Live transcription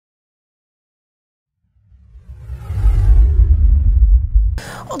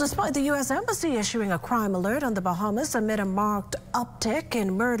Well, despite the U.S. Embassy issuing a crime alert on the Bahamas amid a marked uptick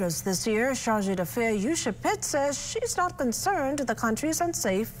in murders this year, Chargé d'Affaires Yusha Pitts says she's not concerned the country is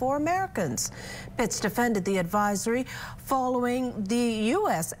unsafe for Americans. Pitts defended the advisory following a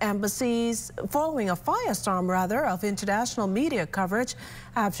firestorm of international media coverage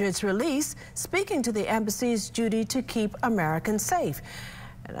after its release, speaking to the embassy's duty to keep Americans safe.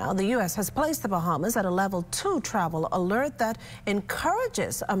 Now, the U.S. has placed the Bahamas at a level 2 travel alert that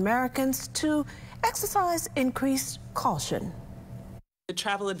encourages Americans to exercise increased caution. The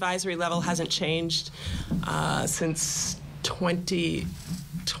travel advisory level hasn't changed since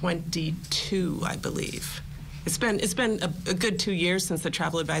 2022, I believe. It's been a good 2 years since the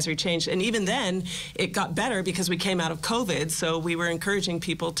travel advisory changed, and even then it got better because we came out of COVID, so we were encouraging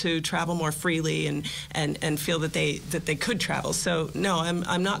people to travel more freely and feel that they could travel. So no,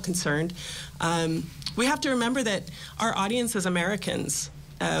 I'm not concerned. We have to remember that our audience is Americans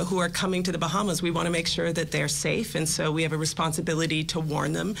who are coming to the Bahamas. We want to make sure that they're safe, and so we have a responsibility to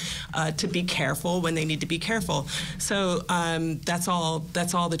warn them to be careful when they need to be careful. So that's all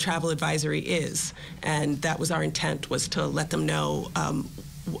the travel advisory is, and that was our intent, was to let them know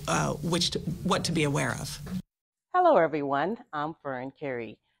what to be aware of. Hello everyone, I'm Fern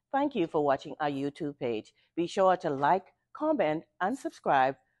Carey. Thank you for watching our YouTube page. Be sure to like, comment, and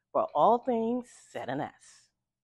subscribe for all things ZNS.